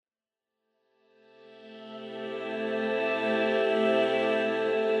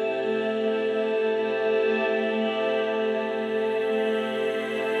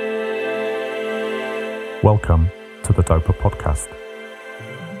Welcome to the Dopa Podcast,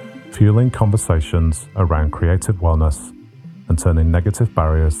 fueling conversations around creative wellness and turning negative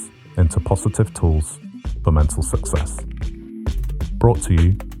barriers into positive tools for mental success. Brought to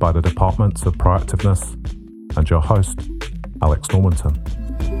you by the Department of Proactiveness and your host, Alex Normanton.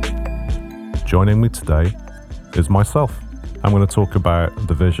 Joining me today is myself. I'm going to talk about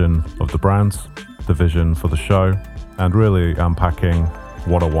the vision of the brand, the vision for the show, and really unpacking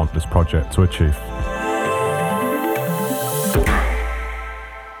what I want this project to achieve.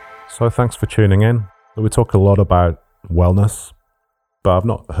 So thanks for tuning in. We talk a lot about wellness, but I've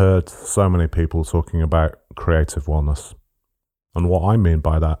not heard so many people talking about creative wellness. And what I mean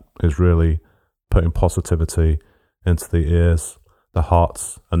by that is really putting positivity into the ears, the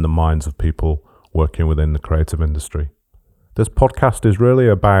hearts, and the minds of people working within the creative industry. This podcast is really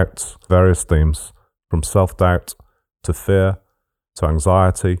about various themes, from self-doubt to fear to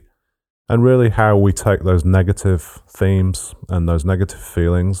anxiety, and really how we take those negative themes and those negative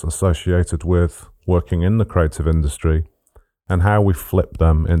feelings associated with working in the creative industry and how we flip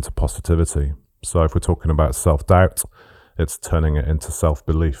them into positivity. So if we're talking about self-doubt, it's turning it into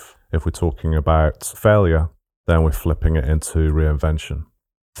self-belief. If we're talking about failure, then we're flipping it into reinvention.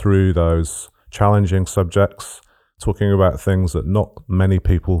 Through those challenging subjects, talking about things that not many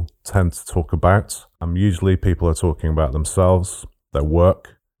people tend to talk about. Usually people are talking about themselves, their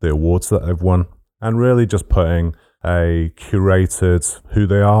work, the awards that they've won, and really just putting a curated who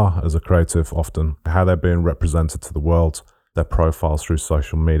they are as a creative, often how they're being represented to the world, their profiles through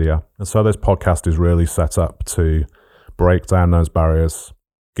social media. And so this podcast is really set up to break down those barriers,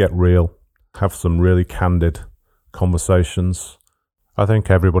 get real, have some really candid conversations. I think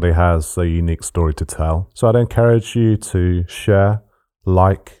everybody has a unique story to tell. So I'd encourage you to share,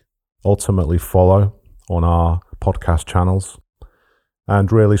 like, ultimately follow on our podcast channels,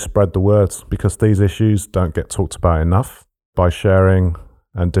 and really spread the word, because these issues don't get talked about enough. By sharing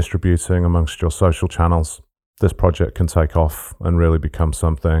and distributing amongst your social channels, this project can take off and really become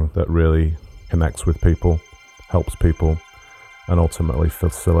something that really connects with people, helps people, and ultimately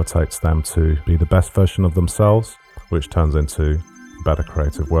facilitates them to be the best version of themselves, which turns into better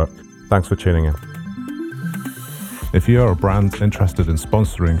creative work. Thanks for tuning in. If you are a brand interested in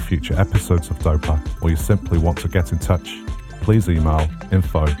sponsoring future episodes of Dopa, or you simply want to get in touch, please email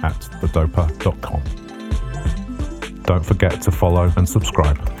info@thedopa.com. Don't forget to follow and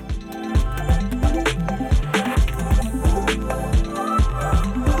subscribe.